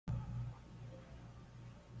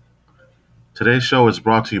Today's show is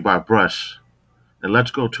brought to you by Brush, an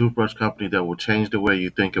electrical toothbrush company that will change the way you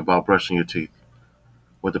think about brushing your teeth.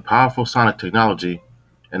 With the powerful sonic technology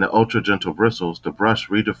and the ultra gentle bristles, the brush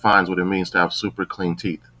redefines what it means to have super clean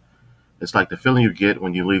teeth. It's like the feeling you get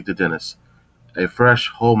when you leave the dentist, a fresh,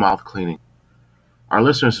 whole mouth cleaning. Our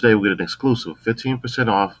listeners today will get an exclusive 15%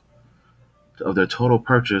 off of their total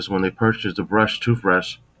purchase when they purchase the Brush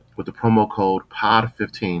toothbrush with the promo code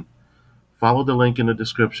POD15. Follow the link in the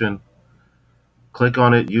description. Click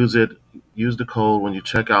on it, use the code when you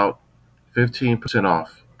check out. 15%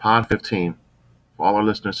 off, Pod 15 for all our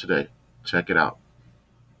listeners today. Check it out.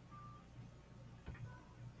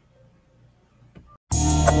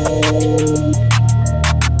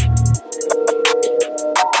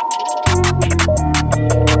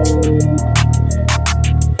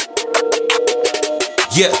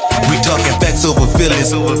 Yeah, we talking facts over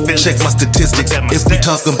feelings. Check my statistics. If we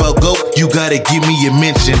talking about GOAT, you gotta give me a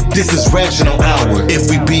mention. This is rational hour.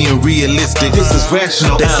 If we being realistic, this is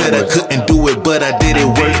rational hour. They said I couldn't do it, but I did it.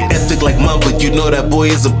 Work ethic like mine, but you know that boy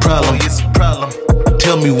is a problem.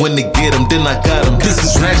 Tell me when to get him, then I got him. This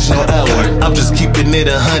is rational hour. I'm just keeping it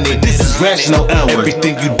 100. This is rational hour.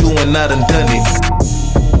 Everything you doing, I done done it.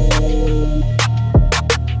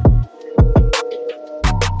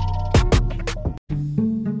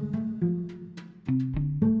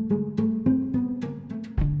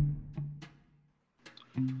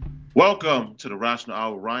 Welcome to the Rational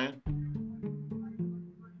Hour, Ryan.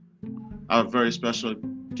 I have a very special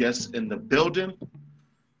guest in the building.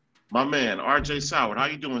 My man, RJ Soward. How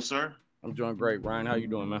you doing, sir? I'm doing great, Ryan. How you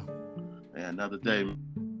doing, man? Man, another day.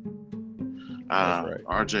 That's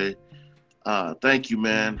right. RJ, thank you,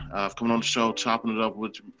 man, for coming on the show, chopping it up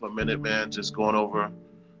with you for a minute, man, just going over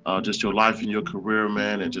just your life and your career,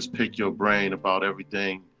 man, and just pick your brain about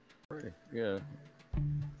everything. Yeah.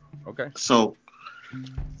 Okay. So,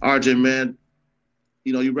 RJ, man,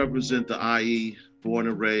 you know, you represent the IE, born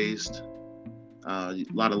and raised, a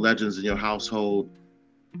lot of legends in your household.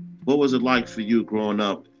 What was it like for you growing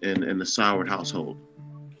up in the Soward household?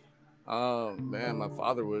 Man, my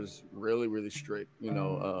father was really, really strict,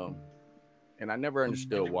 and I never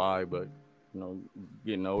understood why, but,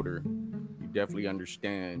 getting older, you definitely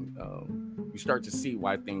understand. You start to see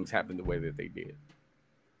why things happen the way that they did.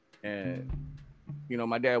 And,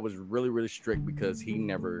 my dad was really, really strict because he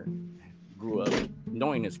never grew up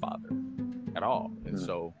knowing his father at all. And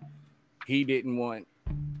so he didn't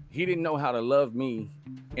know how to love me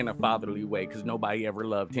in a fatherly way because nobody ever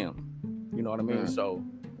loved him. You know what I mean? So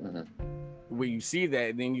when you see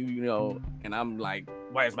that, then and I'm like,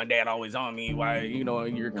 why is my dad always on me? Why,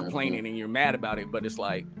 you're complaining and you're mad about it. But it's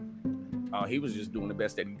like, he was just doing the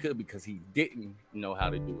best that he could because he didn't know how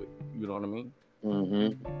to do it. You know what I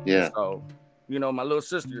mean? Yeah. So, my little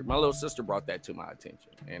sister brought that to my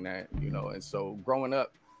attention. And that, and so growing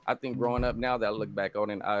up now that I look back on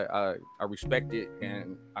it, I respect it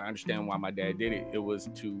and I understand why my dad did it. It was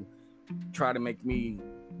to try to make me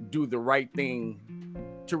do the right thing,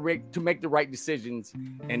 to make the right decisions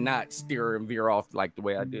and not steer and veer off like the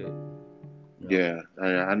way I did. Yeah,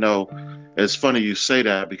 I know. It's funny you say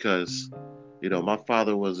that because, my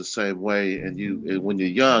father was the same way. And when you're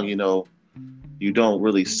young, you don't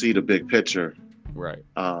really see the big picture. Right.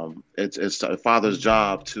 It's a father's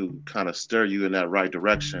job to kind of steer you in that right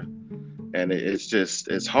direction, and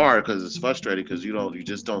it's hard because it's frustrating because you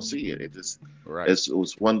just don't see it. It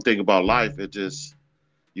was one thing about life.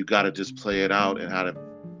 You got to just play it out and how to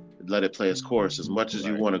let it play its course. As much as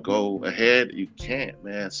you want to go ahead, you can't,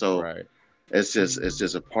 man. So it's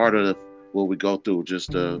just a part of what we go through,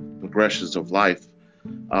 just the progressions of life.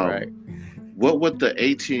 What would the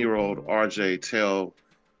 18-year-old RJ tell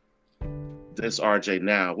this RJ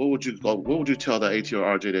now? What would you tell the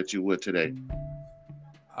 18-year-old RJ that you would today?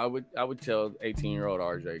 I would tell 18-year-old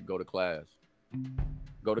RJ, go to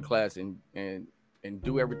class and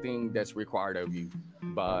do everything that's required of you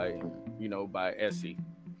by SE.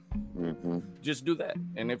 Just do that.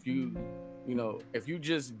 And if you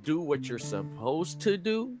just do what you're supposed to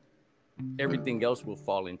do, everything else will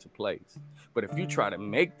fall into place. But if you try to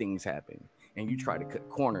make things happen and you try to cut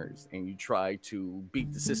corners and you try to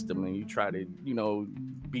beat the system and you try to,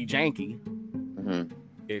 be janky,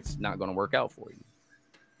 it's not going to work out for you.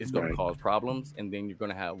 It's going to cause problems. And then you're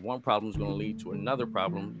going to have one problem is going to lead to another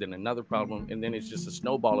problem, then another problem. And then it's just a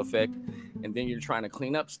snowball effect. And then you're trying to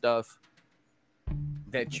clean up stuff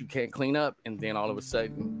that you can't clean up. And then all of a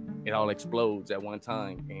sudden it all explodes at one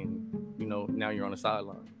time. And, now you're on the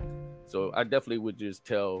sideline. So I definitely would just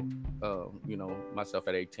tell, myself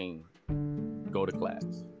at 18, go to class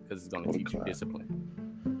because it's going to teach you discipline.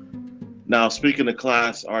 Now, speaking of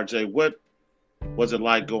class, RJ, what was it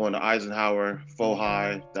like going to Eisenhower,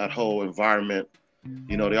 Fohi, that whole environment?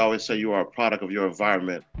 You know, they always say you are a product of your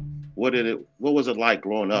environment. What was it like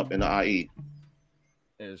growing up in the IE?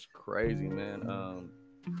 It's crazy, man.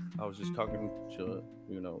 I was just talking to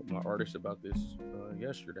my artist about this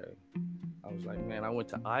yesterday. I was like, man, I went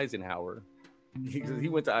to Eisenhower. He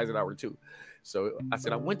went to Eisenhower too. So I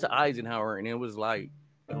said I went to Eisenhower, and it was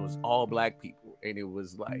all black people, and it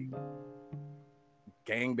was like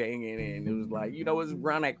gang banging, and it was like it was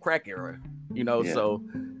around that crack era, Yeah. So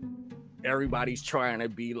everybody's trying to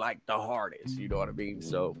be like the hardest, you know what I mean?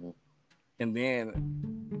 So, and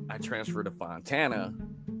then I transferred to Fontana,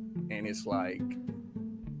 and it's like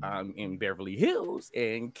I'm in Beverly Hills,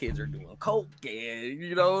 and kids are doing coke,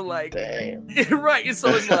 and like Damn. right. So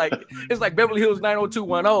it's like Beverly Hills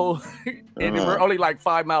 90210, and we're only like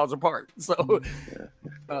 5 miles apart. So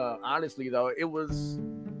honestly, though, it was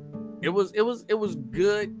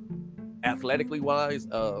good athletically wise,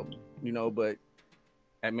 but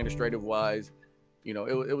administrative wise, it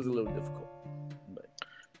was a little difficult. But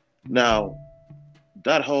Now,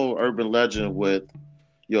 that whole urban legend with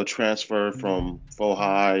your transfer from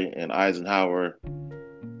Fohi and Eisenhower,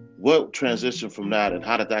 what transitioned from that, and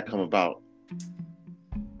how did that come about?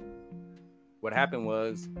 What happened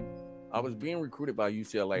was I was being recruited by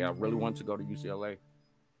UCLA. I really wanted to go to UCLA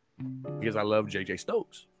because I love JJ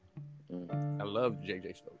Stokes. I loved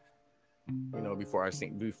JJ Stokes.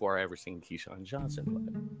 Before I ever seen Keyshawn Johnson play.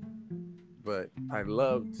 But I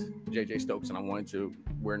loved JJ Stokes, and I wanted to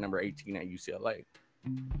wear number 18 at UCLA.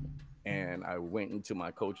 And I went into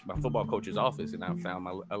my football coach's office, and I found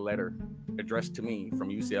a letter addressed to me from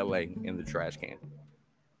UCLA in the trash can.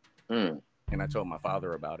 And I told my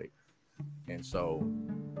father about it. And so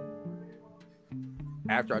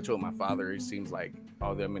after I told my father, it seems like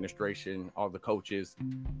all the administration, all the coaches,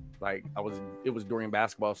 like it was during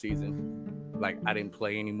basketball season. Like I didn't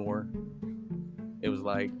play anymore. It was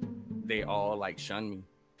like they all like shunned me.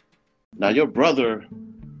 Now, your brother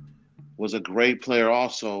was a great player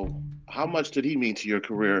also. How much did he mean to your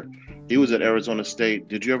career? He was at Arizona State.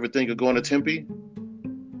 Did you ever think of going to Tempe?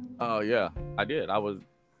 Oh yeah, I did.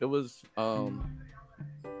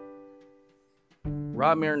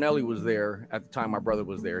 Rob Marinelli was there at the time my brother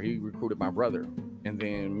was there. He recruited my brother. And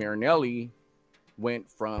then Marinelli went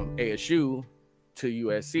from ASU to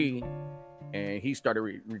USC, and he started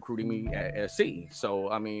recruiting me at SC. So,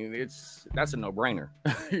 I mean, that's a no-brainer.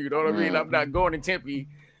 You know what I mean? I'm not going to Tempe,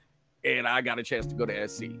 and I got a chance to go to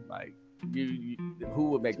SC. Like, who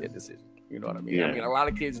would make that decision? You know what I mean? Yeah. I mean, a lot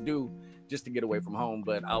of kids do just to get away from home,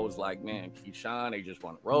 but I was like, man, Keyshawn, they just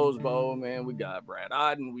won a Rose Bowl, man. We got Brad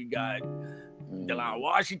Otten, we got Delon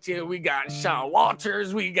Washington, we got Sean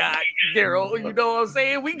Walters, we got Daryl, you know what I'm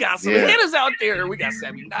saying? We got some hitters out there. We got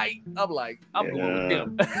Sammy Knight. I'm like, I'm going with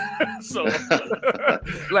them. So,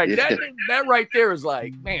 like, that right there is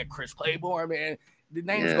like, man, Chris Claiborne, man. The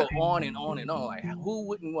names go on and on and on. Like, who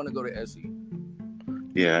wouldn't want to go to SC?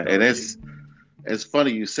 Yeah, and it's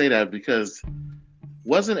funny you say that because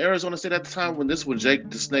wasn't Arizona State at the time when Jake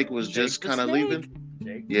the Snake was just kind of leaving?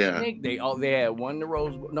 Jake the Snake. They had won the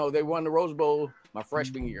Rose Bowl. No, they won the Rose Bowl my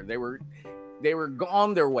freshman year. They were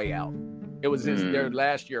on their way out. It was their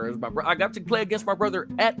last year. It was I got to play against my brother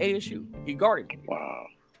at ASU. He guarded me. Wow.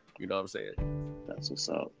 You know what I'm saying? That's what's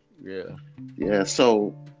up. Yeah. Yeah.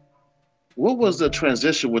 So, what was the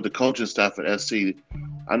transition with the coaching staff at SC?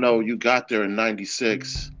 I know you got there in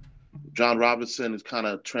 '96. John Robinson is kind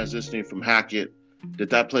of transitioning from Hackett.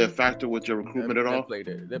 Did that play a factor with your recruitment at all?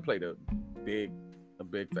 They played a big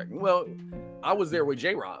factor. Well, I was there with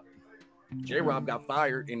J-Rob. J-Rob got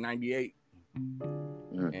fired in '98,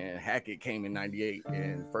 and Hackett came in '98.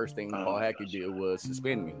 And first thing Paul Hackett did was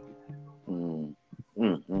suspend me.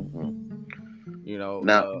 You know,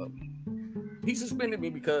 now, he suspended me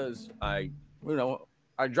because I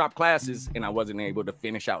dropped classes and I wasn't able to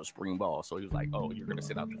finish out spring ball. So he was like, "Oh, you're gonna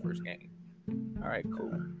sit out the first game." All right,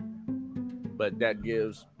 cool. But that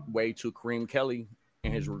gives way to Kareem Kelly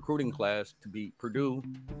in his recruiting class to beat Purdue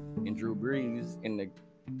and Drew Brees in the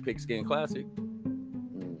Pigskin Classic,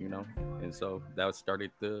 you know, and so that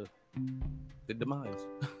started the demise.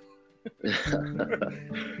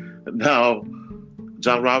 Now,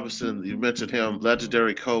 John Robinson, you mentioned him,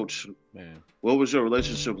 legendary coach. Man, what was your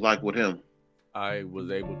relationship like with him? I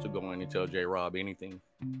was able to go in and tell J-Rob anything.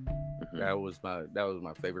 That was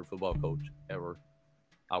my favorite football coach ever.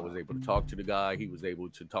 I was able to talk to the guy. He was able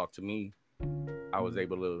to talk to me. I was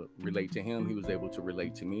able to relate to him. He was able to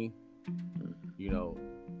relate to me. You know,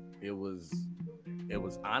 it was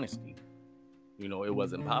honesty. You know, it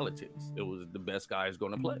wasn't politics. It was the best guy is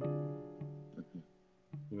going to play.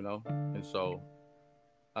 You know, and so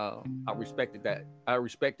I respected that. I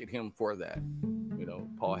respected him for that.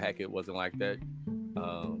 Paul Hackett wasn't like that.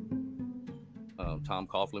 Tom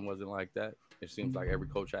Coughlin wasn't like that. It seems like every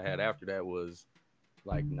coach I had after that was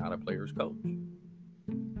like not a player's coach.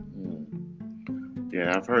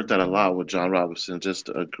 Yeah, I've heard that a lot with John Robinson. Just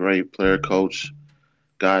a great player coach.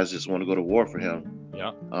 Guys just want to go to war for him.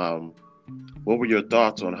 Yeah. What were your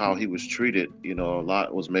thoughts on how he was treated? A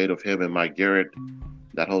lot was made of him and Mike Garrett.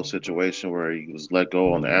 That whole situation where he was let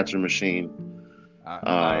go on the answering machine.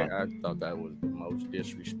 I thought that was the most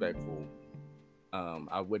disrespectful.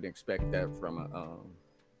 I wouldn't expect that from a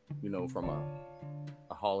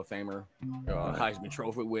Hall of Famer, a Heisman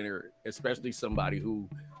Trophy winner, especially somebody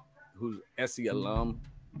who's SC alum.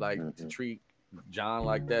 Like to treat John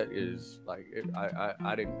like that is like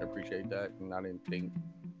I didn't appreciate that, and I didn't think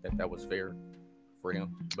that was fair for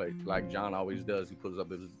him. But like John always does, he puts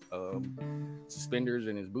up his suspenders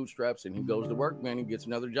and his bootstraps, and he goes to work. Man, he gets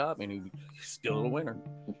another job, and he's still a winner.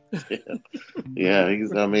 Yeah,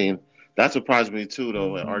 that surprised me too,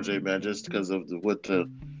 though, RJ, man, just because of the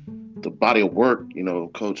body of work,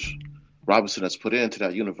 Coach Robinson has put into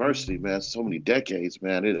that university, man, so many decades,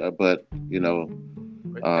 man. But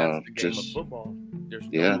that's the game of football.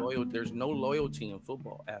 There's no loyalty in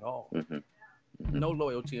football at all. No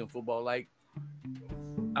loyalty in football. Like,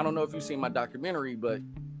 I don't know if you've seen my documentary, but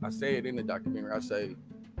I say it in the documentary. I say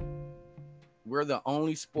we're the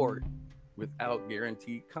only sport without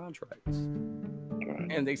guaranteed contracts.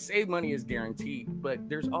 And they say money is guaranteed, but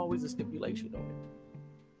there's always a stipulation on it.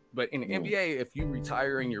 But in the NBA, if you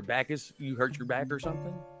retire and you hurt your back or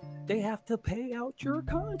something, they have to pay out your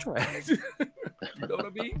contract. You know what I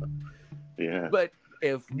mean? Yeah. But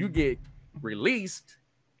if you get released,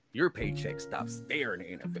 your paycheck stops there in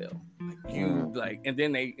the NFL. And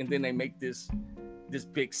then they make this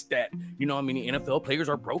big stat. You know how many NFL players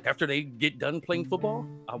are broke after they get done playing football?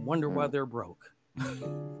 I wonder why they're broke.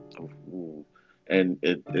 And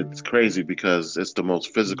it's crazy because it's the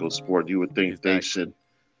most physical sport. You would think they should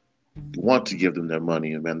want to give them their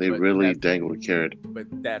money, and man, they really dangle the carrot. But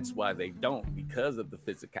that's why they don't, because of the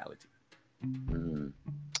physicality.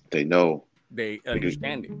 They know. They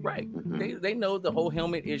understand it, right? They know the whole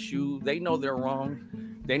helmet issue. They know they're wrong.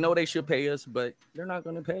 They know they should pay us, but they're not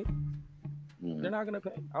going to pay. They're not going to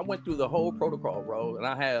pay. I went through the whole protocol, bro, and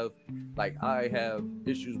I have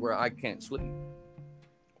issues where I can't sleep.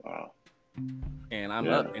 Wow. And I'm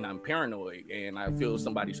up and I'm paranoid and I feel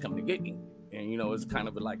somebody's coming to get me. And, it's kind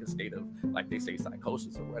of like a state of, like they say,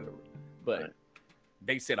 psychosis or whatever. But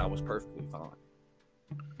they said I was perfectly fine.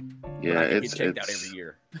 Yeah, it's checked out every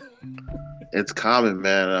year. It's common,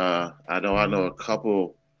 man. I know a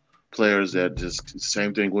couple players that just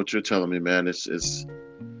same thing what you're telling me, man. It's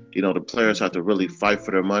the players have to really fight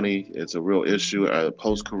for their money. It's a real issue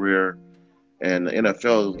post career, and the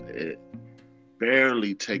NFL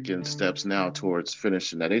barely taking steps now towards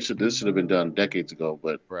finishing that. This should have been done decades ago,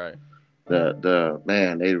 but right. The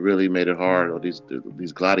man, they really made it hard. Or these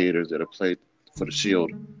gladiators that have played for the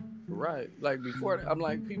Shield. Right. Like before, I'm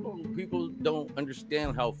like, people don't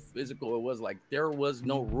understand how physical it was. Like there was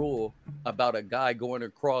no rule about a guy going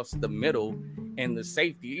across the middle and the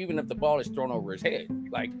safety, even if the ball is thrown over his head,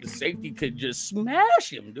 like the safety could just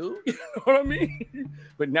smash him, dude. You know what I mean?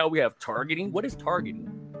 But now we have targeting. What is targeting?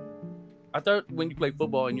 I thought when you play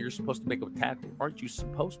football and you're supposed to make a tackle, aren't you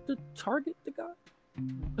supposed to target the guy?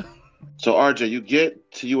 So RJ, you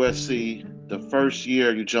get to USC the first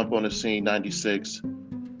year you jump on the scene, 96,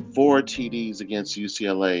 4 TDs against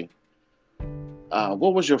UCLA.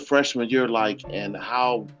 What was your freshman year like, and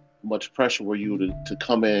how much pressure were you to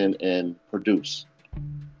come in and produce?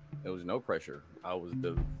 There was no pressure. I was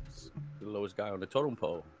the lowest guy on the totem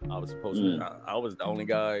pole. I was supposed to. I was the only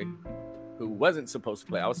guy who wasn't supposed to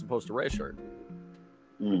play. I was supposed to redshirt.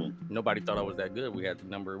 Nobody thought I was that good. We had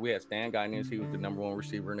Stan Guinness. He was the number 1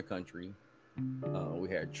 receiver in the country. We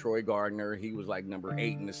had Troy Gardner. He was like number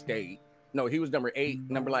 8 in the state. No, he was number 8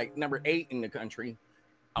 in the country.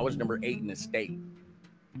 I was number 8 in the state.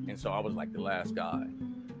 And so I was like the last guy.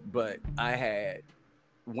 But I had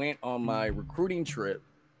went on my recruiting trip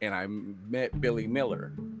and I met Billy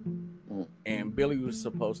Miller. And Billy was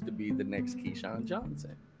supposed to be the next Keyshawn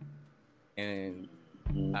Johnson. And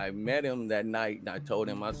I met him that night and I told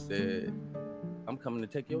him, I said, I'm coming to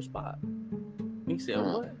take your spot. He said,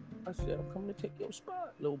 what? I said, I'm coming to take your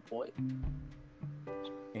spot, little boy.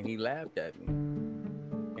 And he laughed at me.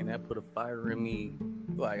 And that put a fire in me.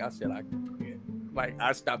 Like I said,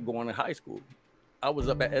 I stopped going to high school. I was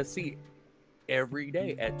up at SC every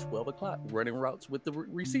day at 12 o'clock running routes with the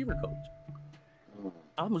receiver coach.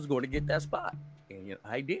 I was going to get that spot. And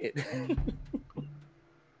I did.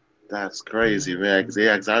 That's crazy, man.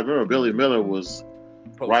 Because I remember Billy Miller was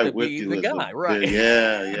Supposed right to with be you the as guy, the right?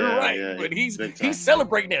 Right. yeah, But he's big time.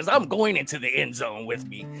 celebrating as I'm going into the end zone with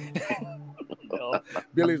me.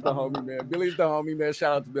 Billy's the homie, man. Billy's the homie, man.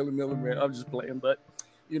 Shout out to Billy Miller, man. I'm just playing, but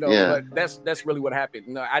Yeah. but that's really what happened.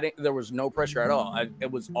 No, I didn't. There was no pressure at all.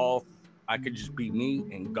 It was all. I could just be me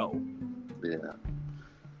and go. Yeah.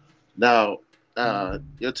 Now,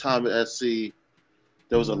 your time at SC,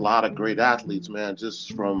 there was a lot of great athletes, man.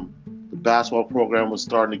 Just from the basketball program was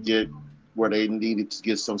starting to get where they needed to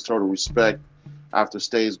get some sort of respect after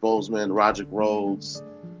Staves Bozeman, Roger Rhodes,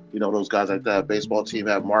 those guys like that. Baseball team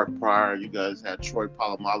had Mark Pryor. You guys had Troy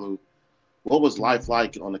Polamalu. What was life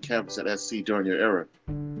like on the campus at SC during your era?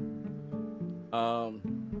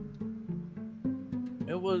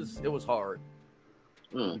 It was hard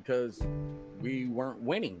because we weren't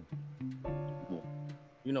winning.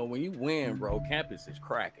 When you win, bro, campus is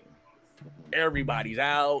cracking. Everybody's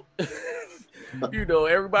out.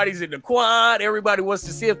 Everybody's in the quad. Everybody wants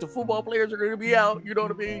to see if the football players are going to be out. You know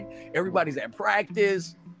what I mean? Everybody's at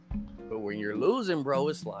practice. But when you're losing, bro,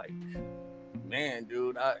 it's like, man,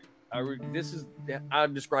 dude, I'll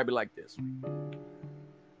describe it like this.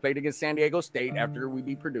 Played against San Diego State after we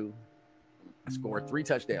beat Purdue. I scored 3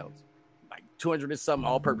 touchdowns, like 200 and something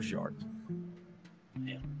all-purpose yards.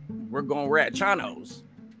 We're at Chano's.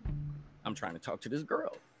 I'm trying to talk to this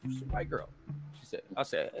girl. She's a white girl. I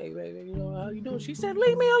said, hey, baby, how you doing? She said,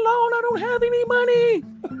 leave me alone. I don't have any money.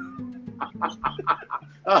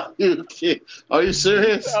 Are you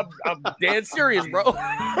serious? I'm dead serious, bro.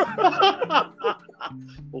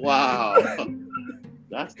 Wow.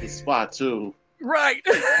 That's the spot, too. Right.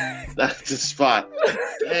 That's the spot.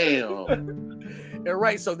 Damn. And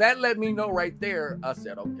right. So that let me know right there. I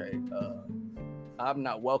said, okay, I'm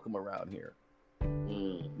not welcome around here.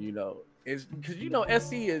 It's because,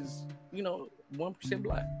 SC is, 1%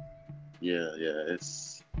 black. Yeah.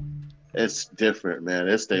 It's different, man.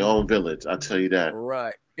 It's their own village. I tell you that.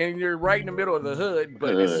 Right. And you're right in the middle of the hood.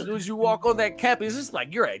 But as soon as you walk on that campus, it's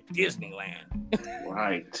like you're at Disneyland.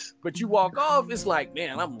 Right. But you walk off, it's like,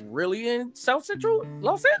 man, I'm really in South Central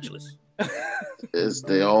Los Angeles. It's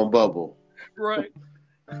their own bubble. Right.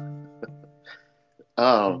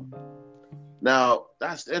 Now,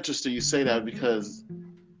 that's interesting you say that because,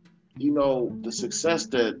 the success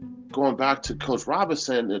that going back to Coach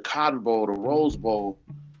Robinson, the Cotton Bowl, the Rose Bowl,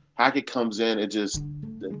 Hackett comes in and just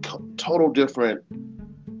total different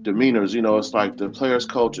demeanors. It's like the players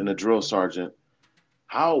coach and the drill sergeant.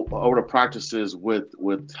 How are the practices with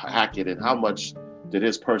Hackett, and how much did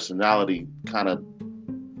his personality kind of,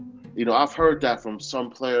 I've heard that from some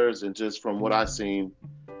players and just from what I've seen.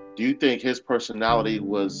 Do you think his personality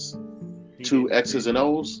was two X's and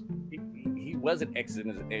O's? He wasn't X's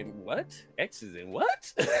and what? X's and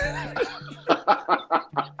what?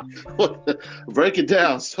 Break it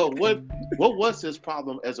down. So what was his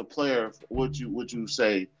problem as a player? Would you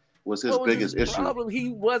say was his biggest issue? Problem? He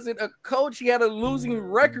wasn't a coach. He had a losing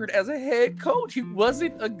record as a head coach. He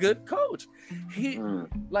wasn't a good coach. He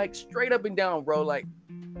like straight up and down, bro. Like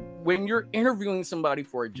when you're interviewing somebody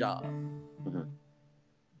for a job,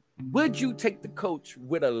 would you take the coach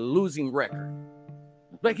with a losing record?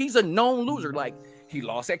 Like he's a known loser. Like he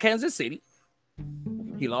lost at Kansas City.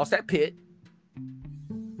 He lost at Pitt.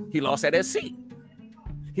 He lost at SC.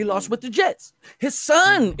 He lost with the Jets. His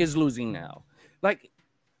son is losing now. Like,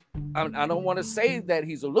 I don't want to say that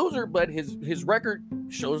he's a loser, but his record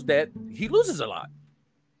shows that he loses a lot.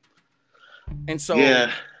 And so,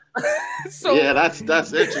 yeah, that's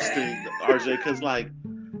interesting, RJ, because like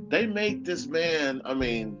they make this man. I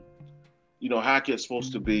mean, Hackett's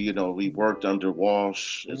supposed to be, he worked under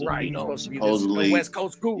Walsh, right? Supposedly West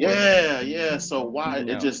Coast guru. Yeah. So why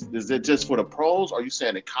is it just for the pros? Or are you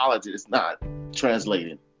saying in college it's not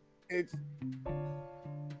translating?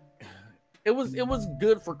 It was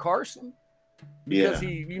good for Carson because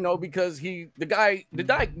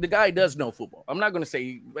the guy does know football. I'm not going to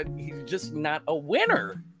say, but he's just not a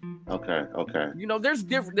winner. Okay.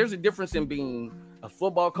 There's a difference in being a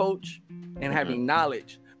football coach and having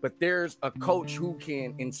knowledge. But there's a coach who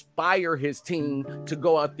can inspire his team to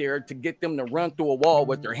go out there to get them to run through a wall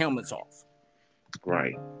with their helmets off.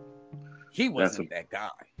 Right. He wasn't that guy.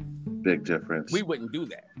 Big difference. We wouldn't do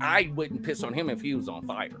that. I wouldn't piss on him if he was on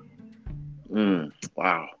fire.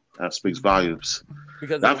 Wow. That speaks volumes.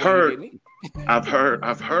 Because I've heard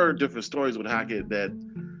different stories with Hackett that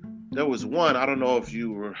there was one, I don't know if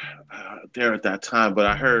you were there at that time, but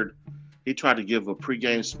I heard he tried to give a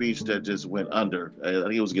pregame speech that just went under. I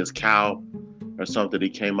think it was against Cal or something.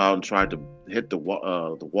 He came out and tried to hit the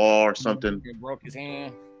wall or something. He broke his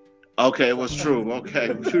hand. Okay, it was true. Okay,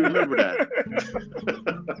 you remember that.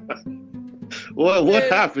 What Man,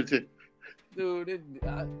 happened to? dude,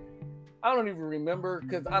 I don't even remember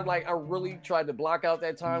because I really tried to block out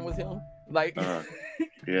that time with him. Like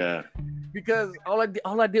Yeah. because all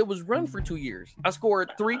I did was run for 2 years. I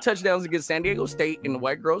scored 3 touchdowns against San Diego State, and the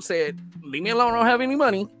white girl said, "Leave me alone. I don't have any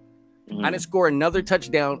money." I didn't score another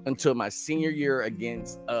touchdown until my senior year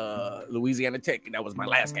against Louisiana Tech, and that was my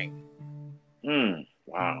last game.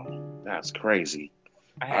 Wow, that's crazy.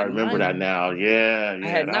 I I had remember that now. Yeah, I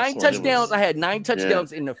had that's 9 when it touchdowns. was. I had 9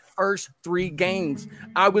 touchdowns in the first 3 games.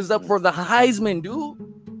 I was up for the Heisman, dude,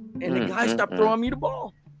 and the guy stopped throwing me the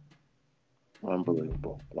ball.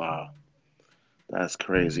 Unbelievable. Wow, that's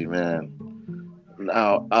crazy, man.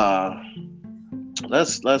 Now,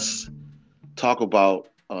 let's talk about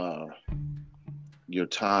your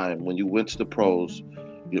time when you went to the pros.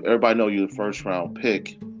 Everybody know you're the first round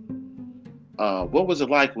pick. What was it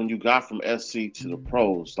like when you got from SC to the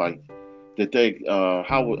pros? Like, did they? I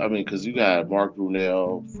mean, because you got Mark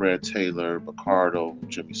Brunell, Fred Taylor, Picardo,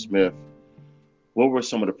 Jimmy Smith. What were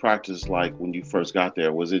some of the practices like when you first got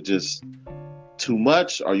there? Was it just too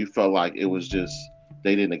much, or you felt like it was just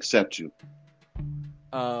they didn't accept you?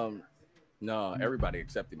 No, everybody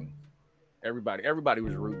accepted me. Everybody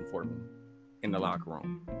was rooting for me in the locker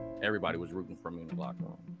room. Everybody was rooting for me in the locker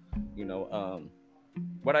room. You know,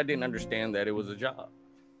 what I didn't understand that it was a job,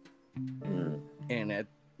 and that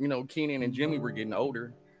Keenan and Jimmy were getting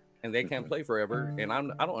older, and they can't play forever, and I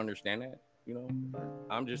don't understand that. You know,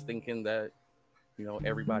 I'm just thinking that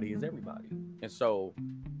everybody is everybody, and so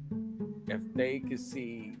if they could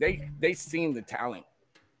see, they seen the talent.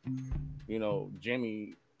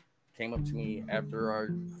 Jimmy came up to me after our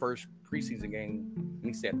first preseason game, and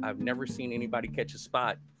he said, "I've never seen anybody catch a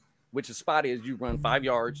spot." Which a spot is you run 5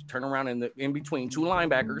 yards, turn around in between 2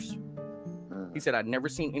 linebackers. He said, "I've never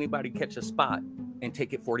seen anybody catch a spot and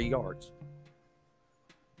take it 40 yards."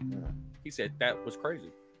 He said that was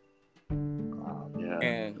crazy. Yeah.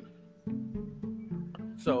 And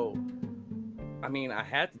so, I mean, I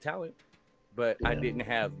had the talent, but I didn't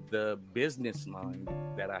have the business mind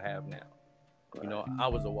that I have now. Right. I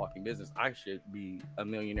was a walking business. I should be a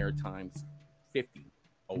millionaire times 50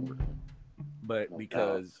 over. But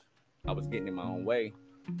because I was getting in my own way,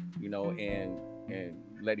 and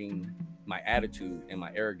letting my attitude and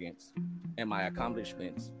my arrogance and my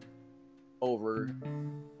accomplishments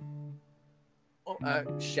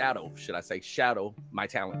shadow my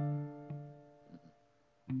talent.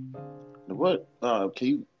 What can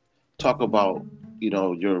you talk about,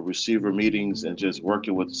 your receiver meetings and just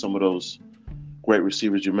working with some of those great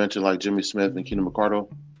receivers you mentioned, like Jimmy Smith and Keenan McCardle?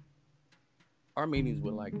 Our meetings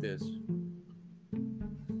were like this.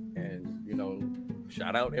 And,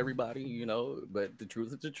 shout out everybody, but the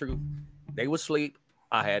truth is the truth. They would sleep.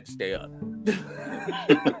 I had to stay up.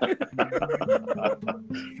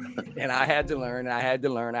 And I had to learn. I had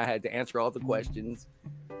to answer all the questions.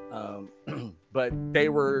 But they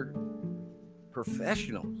were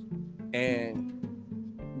professionals. And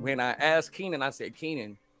when I asked Keenan, I said,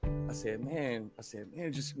 man,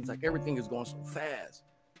 it just seems like everything is going so fast.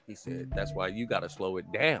 He said, that's why you got to slow it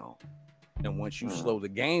down. And once you slow the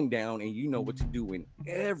game down and you know what to do in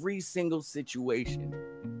every single situation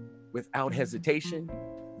without hesitation,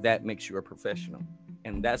 that makes you a professional.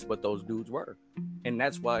 And that's what those dudes were. And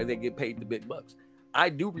that's why they get paid the big bucks. I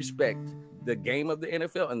do respect the game of the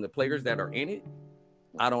NFL and the players that are in it.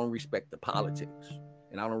 I don't respect the politics.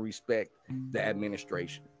 And I don't respect the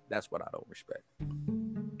administration. That's what I don't respect.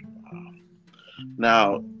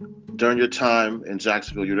 Now, during your time in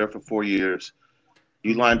Jacksonville, you're there for 4 years.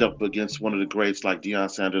 You lined up against one of the greats like Deion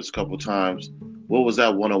Sanders a couple of times. What was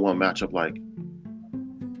that one-on-one matchup like?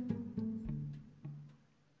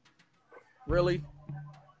 Really?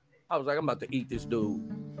 I was like, I'm about to eat this dude.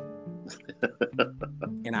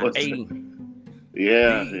 And I ate him.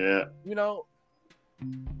 Yeah.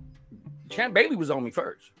 Champ Bailey was on me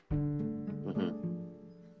first.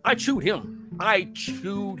 I chewed him.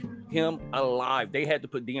 Alive. They had to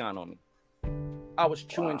put Deion on me. I was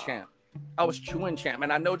chewing Champ.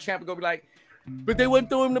 And I know Champ would go be like, but they wouldn't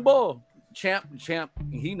throw him the ball. Champ,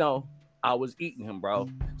 he know I was eating him, bro.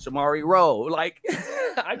 Samari Rowe. Like,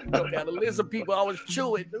 I can go down the list of people I was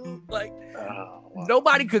chewing, dude. Like,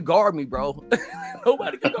 nobody could guard me, bro.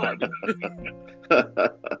 Nobody could guard me. I'm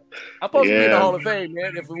supposed to be in the Hall of Fame,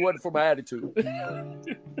 man, if it wasn't for my attitude.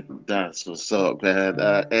 That's what's up, man.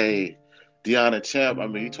 Hey, Deion and Champ, I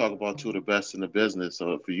mean, you talk about two of the best in the business.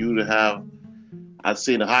 So for you to have, I've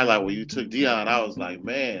seen the highlight where you took Deion, I was like,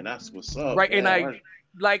 man, that's what's up. Right, man. And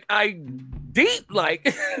I deep, like.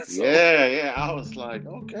 So. Yeah, I was like,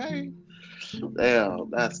 okay. Damn,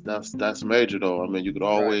 that's major though. I mean, you could Right.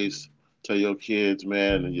 always tell your kids,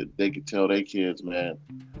 man, and they could tell their kids, man.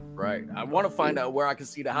 Right. I want to find out where I can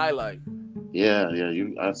see the highlight. Yeah.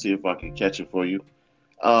 I'll see if I can catch it for you.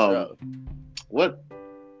 For Um, sure. what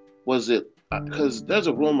was it? Because there's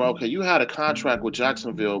a rumor. Okay, you had a contract with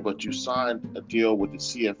Jacksonville, but you signed a deal with the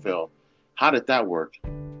CFL. How did that work?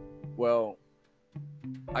 Well,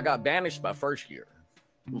 I got banished my first year,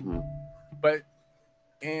 Hmm. but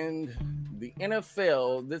in the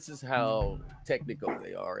NFL, this is how technical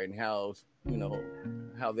they are and how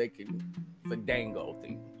how they can fandango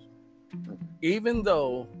things. Even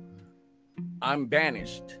though I'm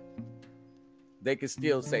banished, they can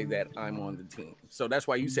still say that I'm on the team. So that's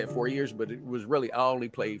why you said 4 years, but it was really I only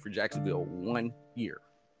played for Jacksonville 1 year.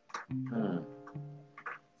 Hmm.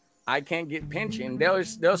 I can't get pension. They'll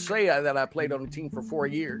say that I played on the team for 4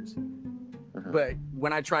 years, but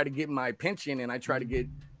when I try to get my pension and I try to get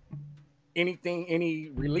any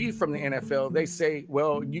relief from the NFL, they say,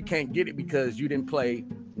 well, you can't get it because you didn't play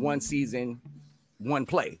one season, one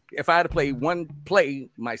play. If I had to play one play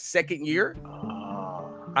my second year,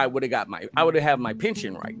 I would have had my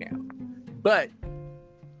pension right now. But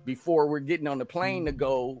before we're getting on the plane to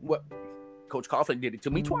go, Coach Coughlin did it to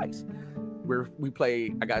me twice.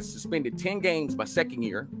 I got suspended 10 games my second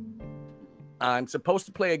year. I'm supposed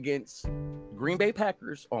to play against Green Bay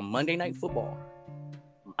Packers on Monday Night Football.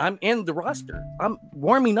 I'm in the roster. I'm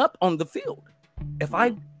warming up on the field.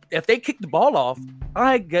 If they kick the ball off,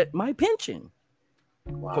 I get my pension.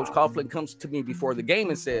 Wow. Coach Coughlin comes to me before the game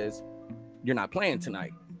and says, "You're not playing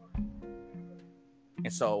tonight."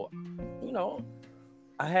 And so,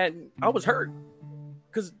 I was hurt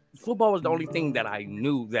because football was the only thing that I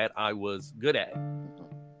knew that I was good at.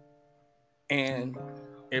 And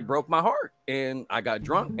it broke my heart. And I got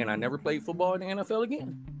drunk and I never played football in the NFL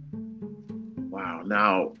again. Wow.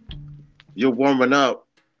 Now, you're warming up.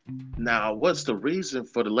 Now, what's the reason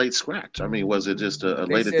for the late scratch? I mean, was it just a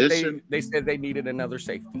late addition? They said they needed another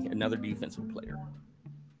safety, another defensive player.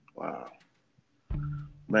 Wow.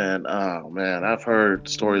 Man, I've heard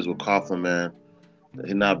stories with Coughlin, man.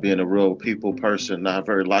 He not being a real people person, not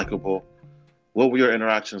very likable. What were your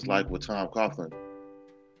interactions like with Tom Coughlin?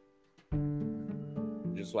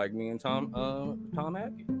 Just like me and Tom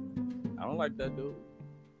Hackett. I don't like that dude.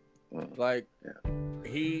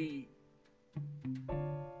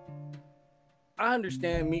 I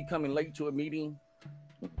understand me coming late to a meeting.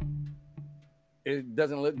 It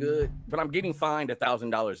doesn't look good, but I'm getting fined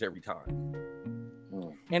 $1,000 every time.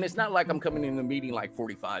 And it's not like I'm coming in the meeting like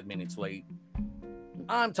 45 minutes late.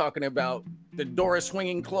 I'm talking about the door is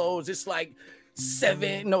swinging closed. It's like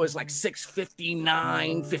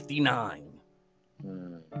 6:59.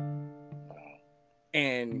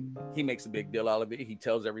 And he makes a big deal out of it. He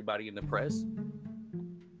tells everybody in the press.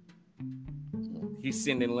 He's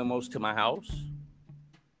sending limos to my house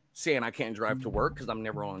saying I can't drive to work because I'm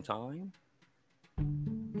never on time.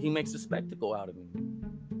 He makes a spectacle out of me.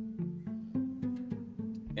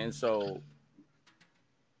 And so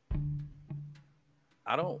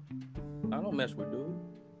I don't mess with dude.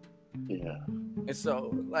 Yeah. And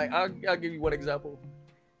so, like, I'll give you one example.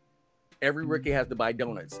 Every rookie has to buy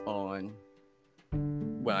donuts on,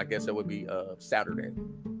 well, I guess it would be Saturday,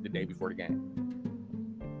 the day before the game.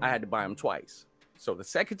 I had to buy them twice. So the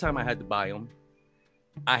second time I had to buy them,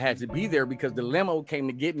 I had to be there because the limo came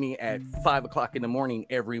to get me at 5 o'clock in the morning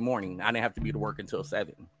every morning. I didn't have to be to work until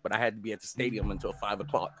 7, but I had to be at the stadium until 5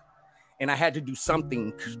 o'clock. And I had to do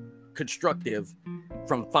something constructive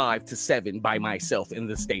from 5 to 7 by myself in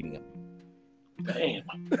the stadium. Damn.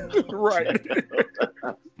 Right.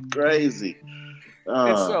 Crazy.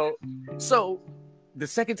 And so the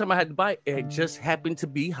second time I had to buy it just happened to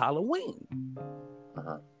be Halloween.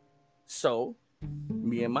 Uh-huh. So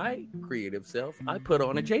me and my creative self, I put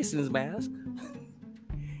on a Jason's mask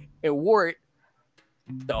and wore it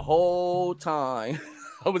the whole time.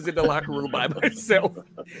 I was in the locker room by myself.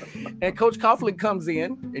 And Coach Coughlin comes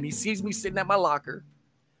in and he sees me sitting at my locker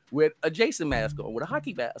with a Jason mask on, with a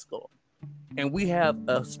hockey mask on. And we have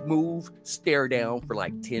a smooth stare down for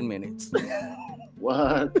like 10 minutes.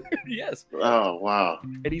 What? Yes. Oh, wow.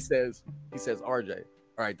 And he says, RJ, all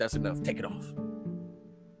right, that's enough. Take it off.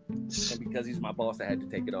 And because he's my boss, I had to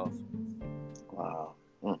take it off. Wow.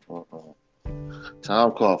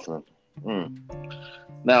 Tom Coughlin.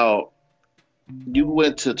 Now, you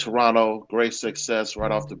went to Toronto, great success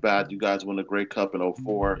right off the bat. You guys won the Grey Cup in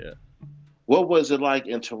 2004. Yeah. What was it like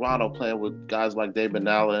in Toronto playing with guys like David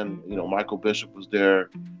Allen? Michael Bishop was there,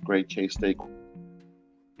 great K-State.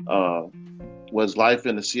 Was life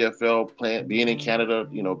in the CFL being in Canada,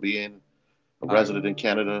 being a resident in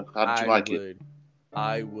Canada? How did you like it?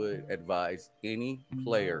 I would advise any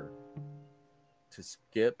player to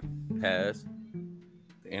skip past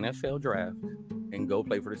the NFL draft and go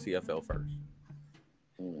play for the CFL first.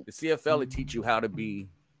 The CFL will teach you how to be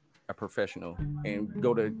a professional and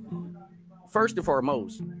go to, first and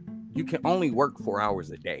foremost, you can only work 4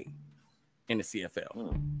 hours a day in the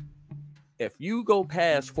CFL. If you go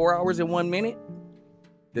past 4 hours and 1 minute,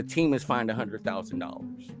 the team is fined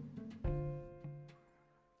 $100,000.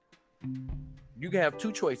 You can have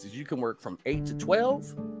two choices. You can work from 8 to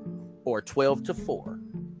 12 or 12 to 4.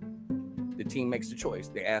 The team makes the choice.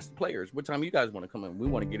 They ask the players, what time you guys want to come in? We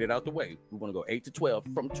want to get it out the way. We want to go 8 to 12.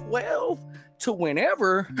 From 12 to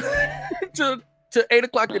whenever to 8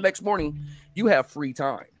 o'clock the next morning, you have free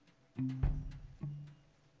time.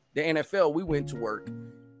 The NFL, we went to work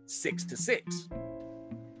 6 to 6.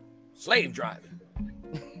 Slave driving.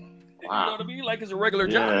 You know what I mean? Like it's a regular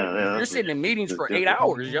job. Yeah, you're sitting in meetings for 8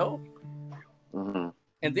 hours, yo.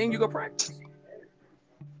 And then you go practice.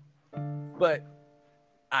 But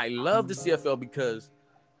I love the CFL because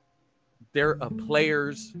they're a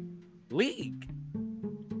players' league.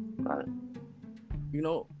 Right. You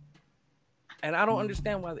know, and I don't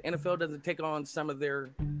understand why the NFL doesn't take on some of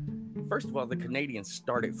their. First of all, the Canadians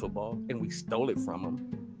started football and we stole it from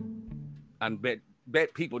them. I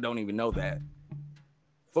bet people don't even know that.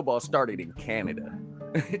 Football started in Canada.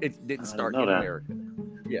 It didn't start in America.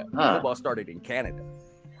 Yeah, football started in Canada.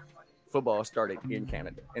 Football started in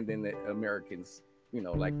Canada. And then the Americans, you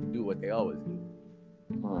know, like do what they always do.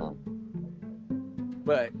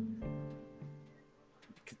 But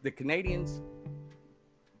the Canadians,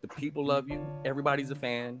 the people love you. Everybody's a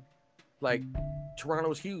fan. Like,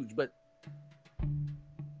 Toronto's huge, but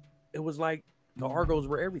it was like the Argos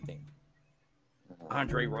were everything.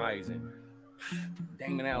 Andre Rison,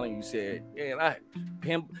 Damon Allen, you said,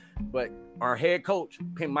 but our head coach,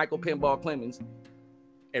 Michael Pinball Clemens,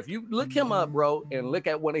 if you look him up, bro, and look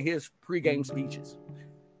at one of his pregame speeches,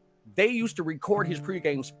 they used to record his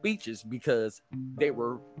pregame speeches because they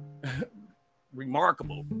were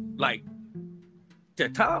remarkable. Like, to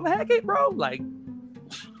Tom Hackett, bro, like,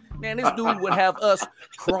 man, this dude would have us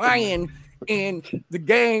crying in the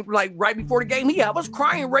game, like right before the game. He have us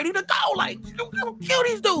crying, ready to go. Like, kill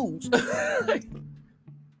these dudes.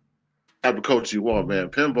 Type of coach you want, man.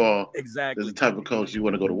 Pinball exactly is the type of coach you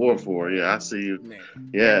want to go to war for. Yeah, I see you. Man.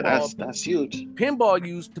 Yeah, that's huge. Pinball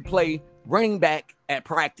used to play running back at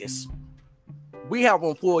practice. We have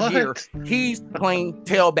one full year. He's playing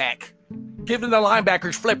tailback, giving the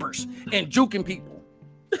linebackers flippers and juking people.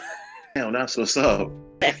 Damn, that's what's up.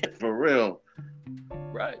 For real.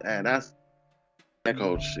 Right. And that's that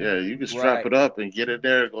coach. Yeah, you can strap it up and get it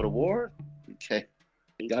there and go to war. Okay.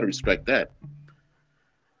 You gotta respect that.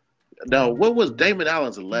 Now, what was Damon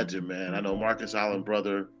Allen's a legend, man? I know Marcus Allen,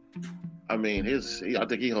 brother. I mean, I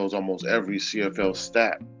think he holds almost every CFL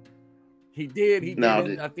stat. He did.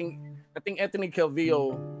 I think Anthony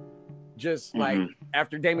Calvillo just like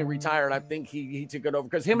after Damon retired, I think he took it over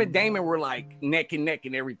because him and Damon were like neck and neck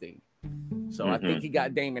and everything. So I think he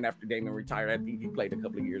got Damon after Damon retired. I think he played a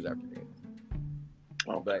couple of years after Damon.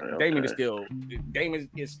 But Damon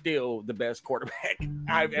is still the best quarterback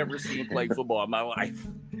I've ever seen play football in my life.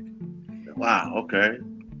 Wow. Okay.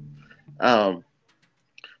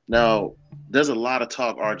 Now there's a lot of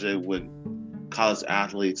talk, RJ, with college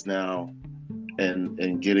athletes now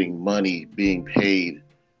and getting money, being paid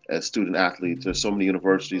as student athletes. There's so many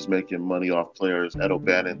universities making money off players. Ed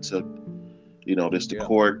O'Bannon took, this to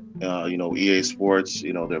court. EA Sports,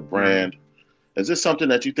 their brand. Is this something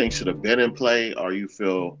that you think should have been in play, or you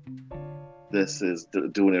feel this is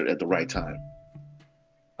doing it at the right time?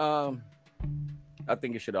 I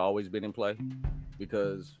think it should have always been in play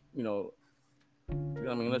because,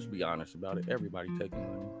 let's be honest about it. Everybody taking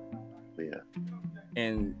money. Yeah.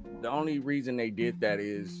 And the only reason they did that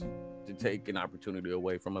is to take an opportunity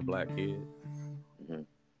away from a black kid.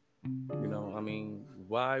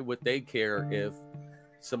 Why would they care if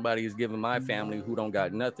somebody is giving my family who don't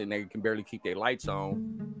got nothing, they can barely keep their lights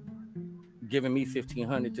on, giving me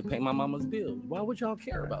 $1,500 to pay my mama's bills? Why would y'all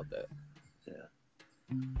care about that? Yeah.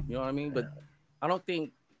 You know what I mean? But I don't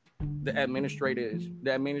think the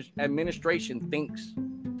administration thinks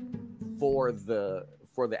for the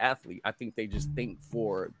athlete. I think they just think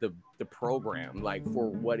for the program, like for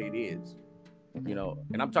what it is.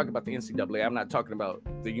 And I'm talking about the NCAA. I'm not talking about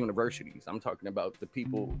the universities. I'm talking about the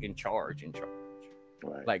people in charge.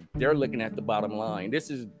 Right. Like they're looking at the bottom line.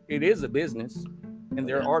 It is a business, and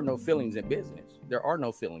there are no feelings in business. There are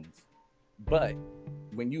no feelings. But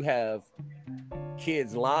when you have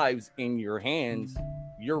kids' lives in your hands,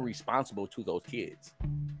 you're responsible to those kids.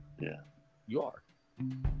 Yeah. You are.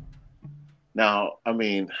 Now, I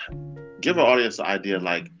mean, give our audience an idea.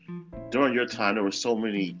 Like during your time, there were so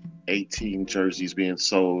many 18 jerseys being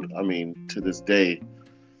sold. I mean, to this day,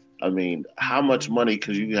 I mean, how much money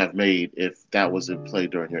could you have made if that was in play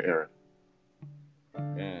during your era?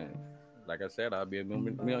 And like I said, I'll be a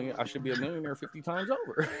million. I should be a millionaire 50 times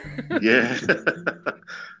over. Yeah,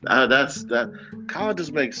 that's that.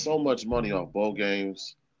 Colleges make so much money off bowl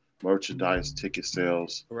games, merchandise, ticket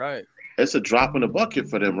sales. Right, It's a drop in the bucket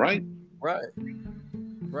for them, right? right,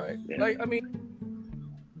 right. Yeah. Like I mean,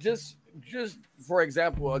 just for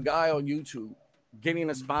example, a guy on YouTube getting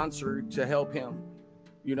a sponsor to help him.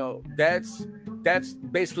 That's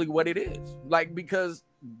basically what it is. Like because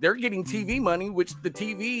they're getting TV money, which the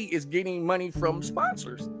TV is getting money from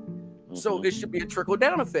sponsors. So it should be a trickle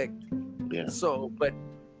down effect. Yeah. So, but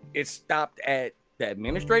it stopped at the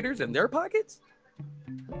administrators and their pockets.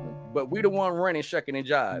 But we the one running, shucking and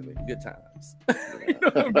jiving. Good times. You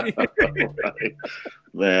know what I mean? Right.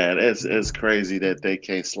 Man, it's crazy that they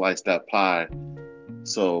can't slice that pie.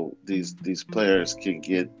 So these players can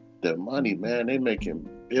get their money, man. They're making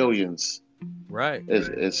billions. Right.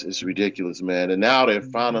 It's ridiculous, man. And now they're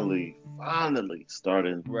finally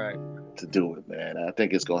starting Right. to do it, man. I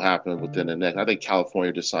think it's gonna happen within the next. I think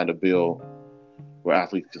California just signed a bill where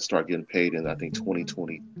athletes can start getting paid in I think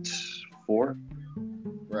 2024.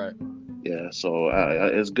 Right. Yeah, so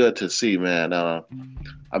it's good to see, man. I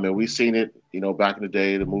mean, we've seen it, back in the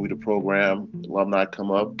day, the movie, The Program, alumni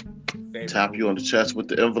come up, tap you on the chest with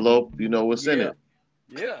the envelope, you know what's in it.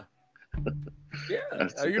 Yeah. Yeah.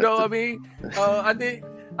 I mean,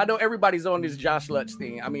 I know everybody's on this Josh Lutz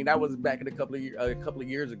thing. I mean, that was back in a couple of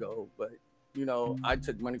years ago, but I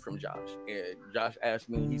took money from Josh, and Josh asked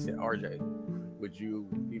me. He said, "RJ, would you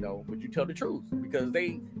tell the truth?" Because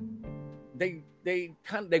they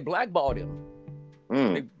blackballed him.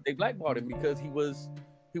 They blackballed him because he was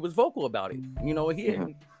vocal about it.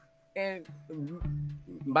 And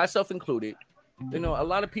myself included. A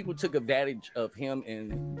lot of people took advantage of him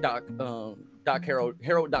and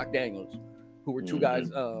Harold Doc Daniels, who were two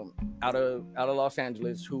guys out of Los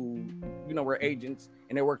Angeles who were agents,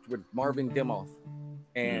 and they worked with Marvin Demoff.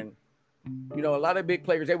 And a lot of big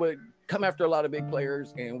players, they would come after a lot of big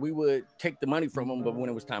players, and we would take the money from them. But when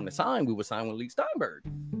it was time to sign, we would sign with Lee Steinberg.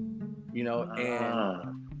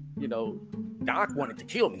 Doc wanted to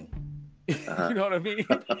kill me. You know what I mean?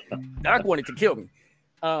 Doc wanted to kill me.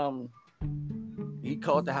 He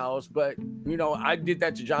called the house, but I did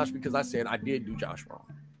that to Josh because I said I did do Josh wrong,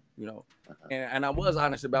 and I was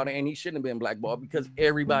honest about it, and he shouldn't have been blackballed because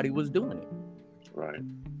everybody was doing it. Right.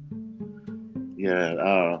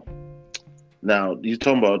 Yeah. Now you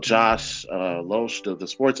talking about Josh Loesch, the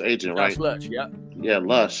sports agent, right? Josh Lutz, yeah. Yeah,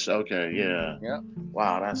 Lush. Okay, yeah. Yeah.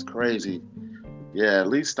 Wow, that's crazy. Yeah,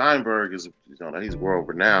 Lee Steinberg is, he's world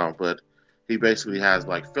renowned, but he basically has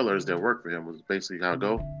like fillers that work for him. Was basically how it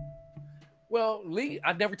go. Well, Lee,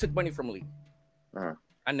 I never took money from Lee. Uh-huh.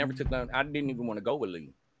 I never took none. I didn't even want to go with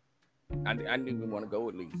Lee. I didn't even want to go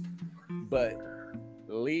with Lee. But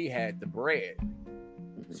Lee had the bread.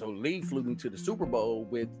 So Lee flew me to the Super Bowl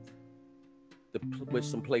with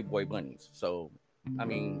some Playboy bunnies. So, I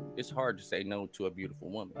mean, it's hard to say no to a beautiful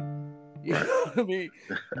woman. You know what I mean?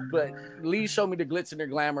 But Lee showed me the glitz and the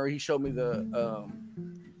glamour. He showed me the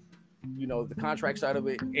contract side of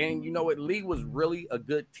it. And you know what? Lee was really a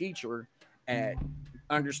good teacher at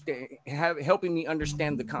helping me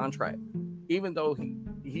understand the contract, even though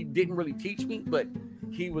he didn't really teach me, but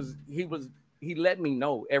he let me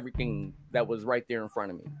know everything that was right there in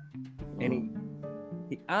front of me. And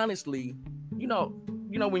he honestly,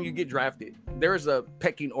 when you get drafted, there's a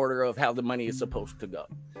pecking order of how the money is supposed to go.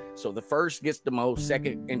 So the first gets the most,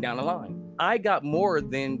 second, and down the line. I got more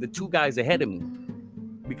than the two guys ahead of me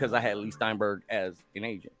because I had Lee Steinberg as an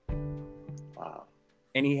agent. Wow.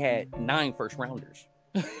 And he had 9 first rounders.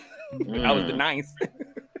 I was the 9th.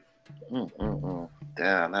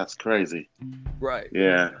 Damn, that's crazy. Right.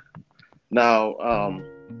 Yeah. Now,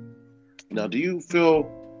 do you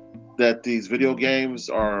feel that these video games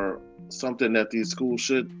are something that these schools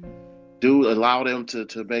should do, allow them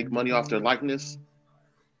to make money off their likeness?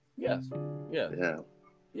 Yes. Yeah. Yeah.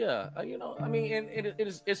 Yeah, I mean, and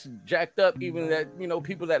it's jacked up. Even that,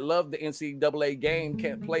 people that love the NCAA game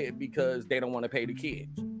can't play it because they don't want to pay the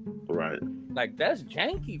kids. Right. Like that's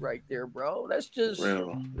janky right there, bro. That's just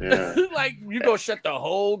real. Yeah. Like you go shut the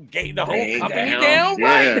whole company down.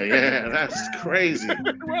 Yeah, right? Yeah, that's crazy.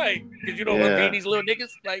 Right, because you don't want to pay these little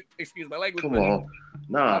niggas. Like, excuse my language. Come on,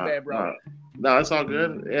 my bad, bro. No, it's all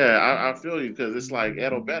good. Yeah, I feel you because it's like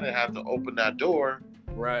Ed O'Bannon had to open that door.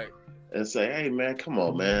 Right. and say, "Hey, man, come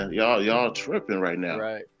on, man, y'all tripping right now."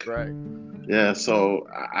 Right, right, Yeah, so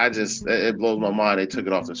I just it blows my mind they took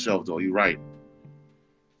it off the shelf though. You're right.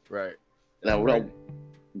 right. That's Now, crazy.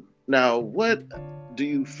 now, what do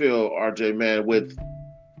you feel, RJ, man, with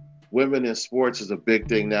women in sports is a big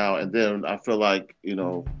thing now, and then I feel like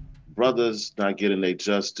brothers not getting they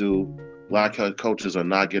just due. Black head coaches are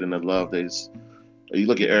not getting the love they. You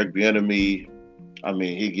look at Eric Bieniemy. I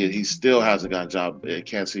mean, he still hasn't got a job.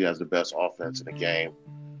 Kansas City has the best offense in the game.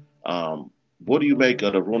 What do you make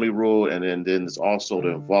of the Rooney Rule, and then there's also the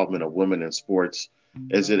involvement of women in sports?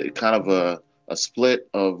 Is it kind of a split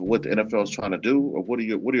of what the NFL is trying to do, or what are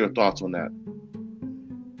your thoughts on that?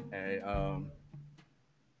 Hey,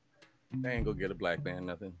 they ain't gonna get a black man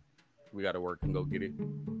nothing. We got to work and go get it.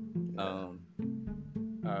 Um,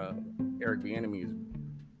 uh, Eric Bieniemy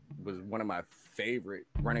was one of my favorite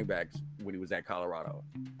running backs when he was at Colorado.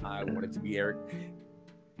 I wanted to be Eric.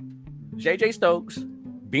 J.J. Stokes,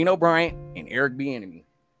 Bino Bryant, and Eric Bieniemy,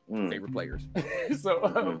 favorite players.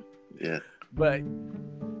 So, yeah, but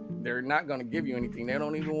they're not going to give you anything. They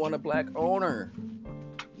don't even want a black owner.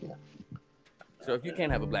 So if you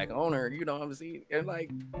can't have a black owner, you know what I'm saying? And like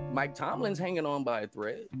Mike Tomlin's hanging on by a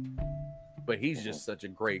thread, but he's just such a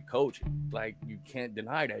great coach. Like you can't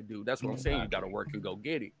deny that dude. That's what I'm saying. You got to work and go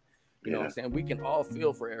get it. You know what I'm saying? We can all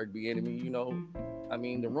feel for Eric Bieniemy. You know, I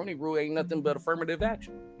mean, the Rooney Rule ain't nothing but affirmative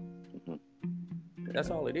action. That's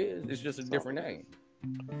all it is. It's just a different name.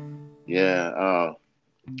 Yeah,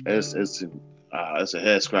 it's a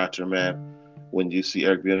head scratcher, man. When you see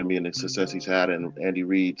Eric Bieniemy and the success he's had, and Andy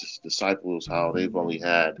Reid's disciples, how they've only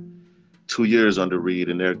had 2 years under Reid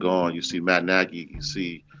and they're gone. You see Matt Nagy, you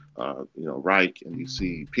see Reich, and you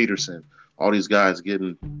see Peterson. All these guys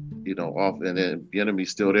getting off, and then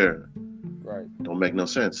Bieniemy's still there. Right. Don't make no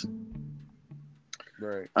sense.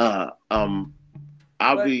 Right. But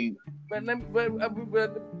let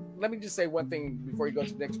me just say one thing before you go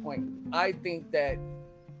to the next point. I think that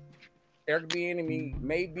Eric Bieniemy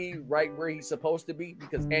may be right where he's supposed to be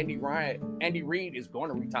because Andy Reid is going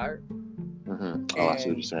to retire. Mm-hmm. Oh, I see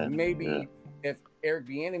what you're saying. Maybe if Eric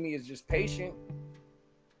Bieniemy is just patient,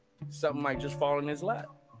 something might just fall in his lap.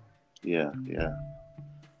 Yeah.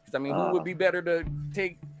 Because I mean, who would be better to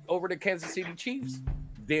take over the Kansas City Chiefs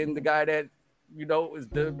than the guy that is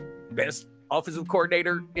the best offensive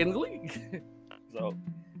coordinator in the league? So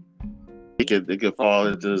it could fall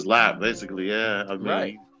into his lap, basically. Yeah, I mean.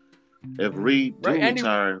 Right. If Reid do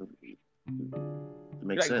retire, it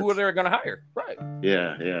makes sense. Who are they going to hire? Right.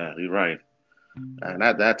 Yeah, you're right. And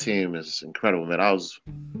that team is incredible, man. I was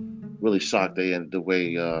really shocked they ended the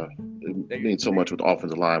way they mean so much with the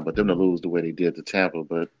offensive line, but them to lose the way they did to Tampa,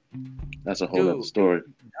 but that's a whole other story.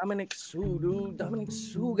 Dominic Sue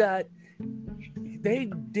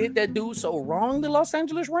they did that dude so wrong. The Los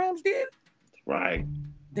Angeles Rams did. Right.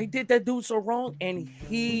 They did that dude so wrong, and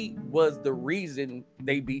he was the reason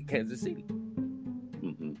they beat Kansas City.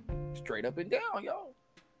 Mm-hmm. Straight up and down, yo.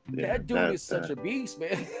 Yeah, that dude is such a beast,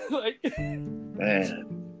 man.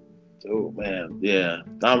 Man, yeah.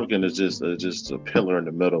 Dominican is just a pillar in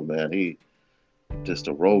the middle, man. He just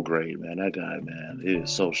a road grade, man. That guy, man, he is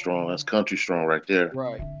so strong. That's country strong right there.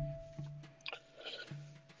 Right.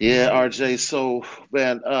 Yeah, RJ. So,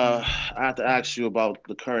 man, I have to ask you about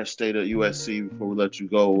the current state of USC before we let you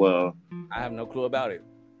go. I have no clue about it.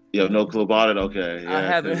 You have no clue about it? Okay. Yeah, I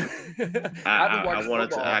haven't. I wanted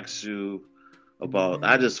to ask you about.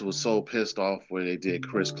 I just was so pissed off when they did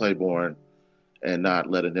Chris Claiborne and not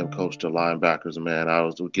letting them coach the linebackers. Man, I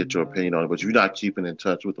was to get your opinion on it, but you're not keeping in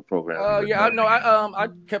touch with the program. Yeah, I know. I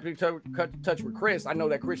kept in touch with Chris. I know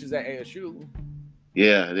that Chris is at ASU.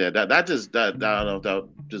 Yeah. That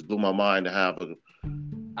just blew my mind to have a.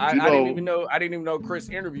 I didn't even know Chris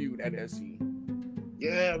interviewed at SC.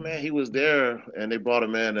 Yeah, man, he was there, and they brought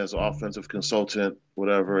him in as an offensive consultant,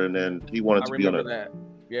 whatever, and then he wanted to be on the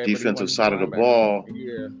defensive side of the ball.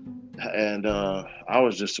 Yeah. And I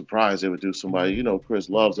was just surprised they would do somebody. Chris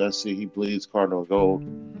loves SC. He bleeds Cardinal gold.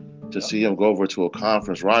 To see him go over to a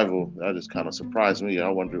conference rival, that just kind of surprised me. I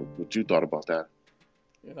wonder what you thought about that.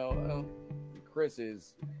 Chris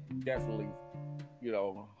is definitely,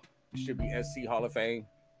 should be SC Hall of Fame.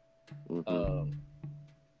 Mm-hmm.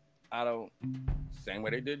 Same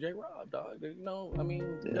way they did J. Rob, dog.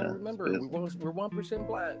 Remember, we're 1%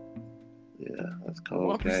 black. Yeah, that's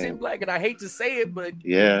cool. 1% black, and I hate to say it, but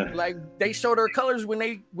like they show their colors when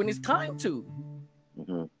it's time to.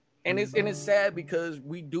 Mm-hmm. And it's sad because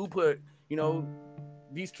we do put,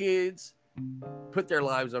 these kids put their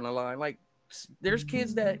lives on the line. Like there's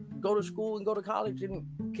kids that go to school and go to college and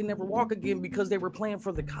can never walk again because they were playing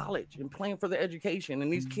for the college and playing for the education.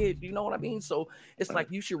 And these kids, you know what I mean? So it's like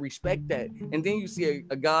you should respect that. And then you see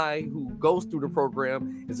a guy who goes through the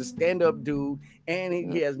program, is a stand-up dude,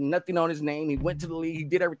 and he has nothing on his name. He went to the league, he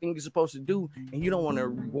did everything he's supposed to do, and you don't want to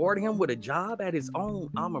reward him with a job at his own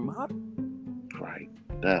alma mater? Right.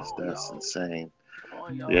 That's insane.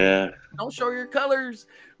 On, yeah. Don't show your colors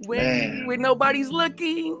when nobody's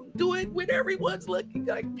looking. Do it when everyone's looking.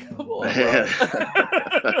 Like, come on,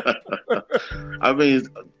 I mean,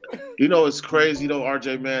 you know, it's crazy,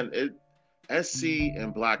 RJ, man. SC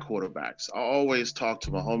and black quarterbacks. I always talk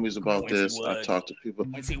to my homies about this. I talk to people.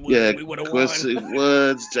 Quincy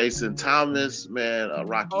Woods, Jason Thomas, man,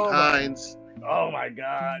 Rocky Hines. Oh my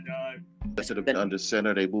God, dog. Instead of being under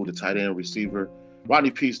center, they moved to tight end receiver.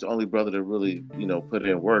 Rodney Peace, the only brother that really, put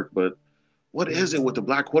in work. But what is it with the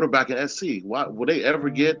black quarterback in SC? Why will they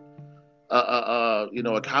ever get a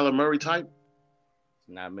Kyler Murray type?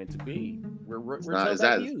 It's not meant to be. We're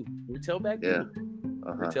tailback you. We're tailback you.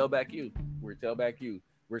 We're tailback you. We're tailback you.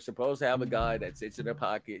 We're supposed to have a guy that sits in the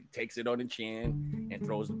pocket, takes it on the chin, and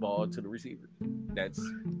throws the ball to the receiver. That's.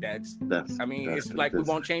 I mean, it's like we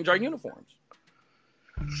won't change our uniforms.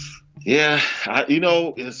 Yeah,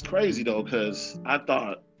 it's crazy though, because I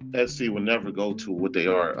thought SC would never go to what they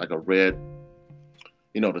are, like a red,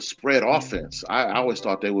 the spread offense. I always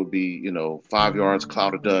thought they would be, 5 yards,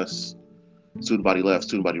 cloud of dust, student body left,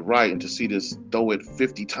 student body right, and to see this throw it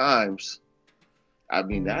 50 times, I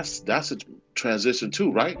mean, that's a transition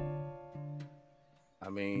too, right? I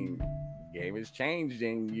mean, game has changed,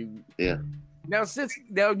 and you. Yeah. Now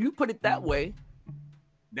you put it that way,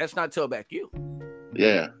 that's not tailback you.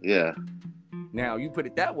 Yeah. Now you put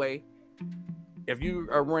it that way, if you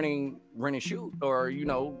are running shoot, or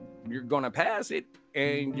you're gonna pass it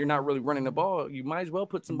and you're not really running the ball, you might as well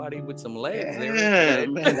put somebody with some legs there. Yeah,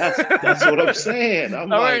 man, that's what I'm saying. All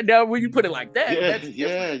right, now when you put it like that,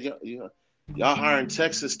 yeah. Y'all hiring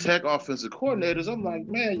Texas Tech offensive coordinators. I'm like,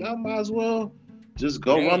 man, y'all might as well just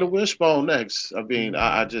go run the wishbone next. I mean,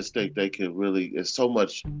 I just think they could really. It's so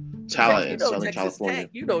much talent in Southern California.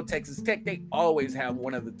 Texas Tech, they always have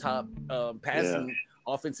one of the top passing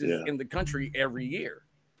offenses in the country every year.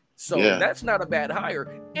 So that's not a bad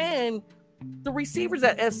hire. And the receivers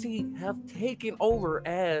at SC have taken over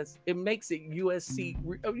as it makes it USC.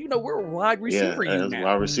 We're a wide receiver now.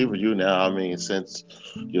 Wide receiver now. I mean, since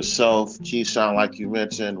yourself, Keyshawn, like you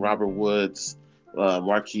mentioned, Robert Woods,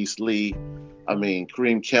 Marquise Lee. I mean,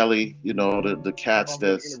 Kareem Kelly, the cats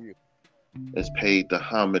that's paid the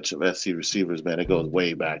homage of SC receivers, man. It goes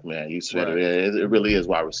way back, man. You said it really is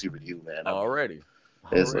wide receiver to you, man. Already.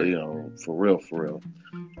 It's, for real.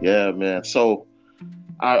 Yeah, man. So,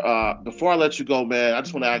 before I let you go, man, I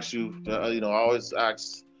just want to ask you, I always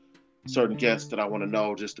ask certain guests that I want to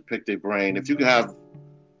know just to pick their brain. If you could have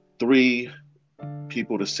 3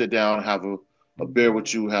 people to sit down, have a beer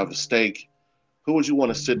with you, have a steak, who would you want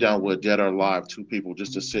to sit down with, dead or alive? 2 people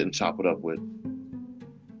just to sit and chop it up with.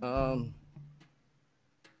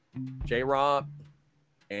 J-Rob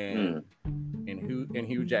and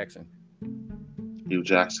Hugh Jackson. Hugh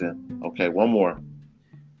Jackson. Okay, one more.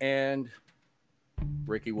 And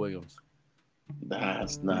Ricky Williams.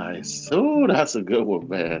 That's nice. Oh, that's a good one,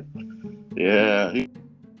 man. Yeah.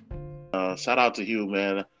 Shout out to Hugh,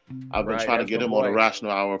 man. I've been trying to get him on the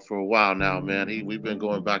Rational Hour for a while now, man. We've been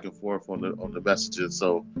going back and forth on the messages,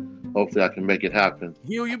 so hopefully I can make it happen.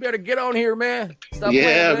 Hugh, you better get on here, man. Stop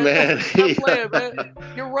playing, man. Stop playing, man.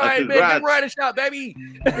 You're right, man. Get right a shot, baby.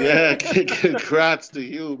 Yeah, congrats to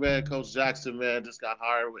Hugh, man. Coach Jackson, man, just got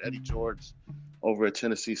hired with Eddie George over at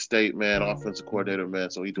Tennessee State, man, offensive coordinator, man.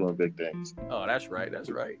 So he's doing big things. Oh, that's right.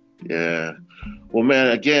 Yeah. Well,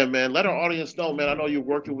 man, again, man, let our audience know, man. I know you're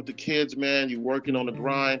working with the kids, man. You're working on the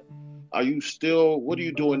grind. What are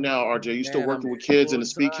you doing now, RJ? You still working with kids in the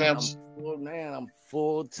speed camps? I'm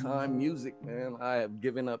full-time music, man. I have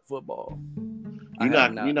given up football. You're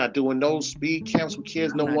not doing no speed camps with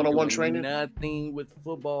kids, no one-on-one training? Nothing with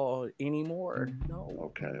football anymore.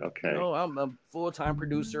 No. Okay. No, I'm a full-time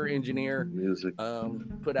producer, engineer. Music.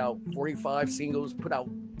 Put out 45 singles, put out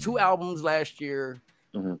 2 albums last year.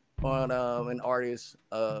 Mm-hmm. On an artist.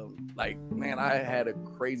 Man, I had a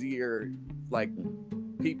crazy year.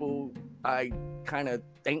 People, I kind of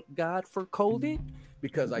thank God for COVID,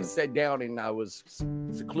 because I sat down and I was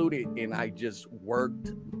secluded and I just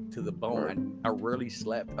worked to the bone. I rarely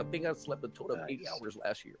slept. I think I slept a total of 80 hours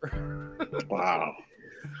last year. Wow.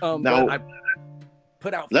 Now, I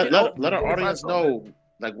put out. Let our audience know,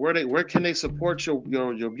 where can they support your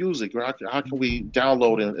music? Or how can we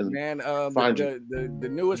download and man, find the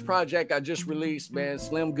newest project I just released, man,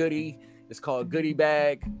 Slim Goody. It's called Goodie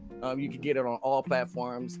Bag. You can get it on all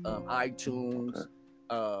platforms, iTunes,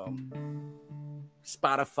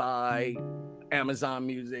 Spotify, Amazon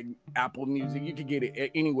Music, Apple Music. You can get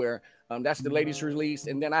it anywhere. That's the latest release.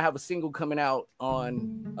 And then I have a single coming out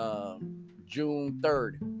on June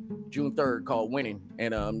 3rd called Winning.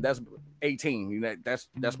 And that's 18.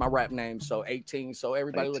 That's my rap name. So 18. So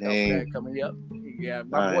everybody 18. look out for that coming up. Yeah,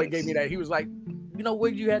 my boy gave me that. He was like, you know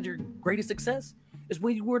where you had your greatest success? Is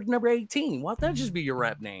when you were number 18. Why don't that just be your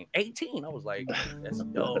rap name? 18. I was like, that's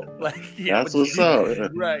dope. Like, yeah, that's what's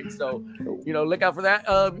up. Right. So, look out for that.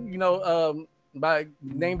 My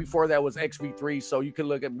name before that was XV3. So you can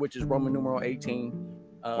look at which is Roman numeral 18.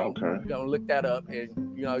 Okay. Look that up, and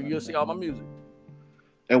you'll see all my music.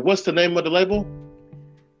 And what's the name of the label?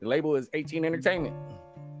 The label is 18 Entertainment.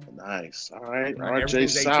 Nice. All right. Right,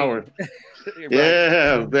 RJ Soward. Right.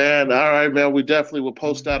 Yeah, man. All right, man. We definitely will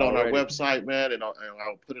post that on our website, man, and I'll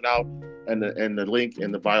put it out and the link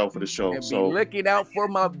in the bio for the show. And so be looking out for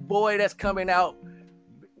my boy that's coming out,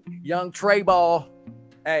 young Trey Ball.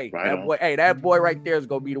 Hey, that boy right there is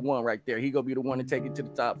gonna be the one right there. He gonna be the one to take it to the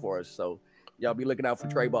top for us. So y'all be looking out for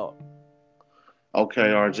Trey Ball. Okay,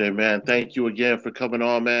 RJ, man. Thank you again for coming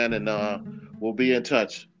on, man, and we'll be in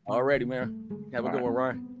touch. Alrighty, man. Have a good one,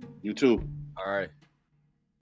 Ryan. You too. All right.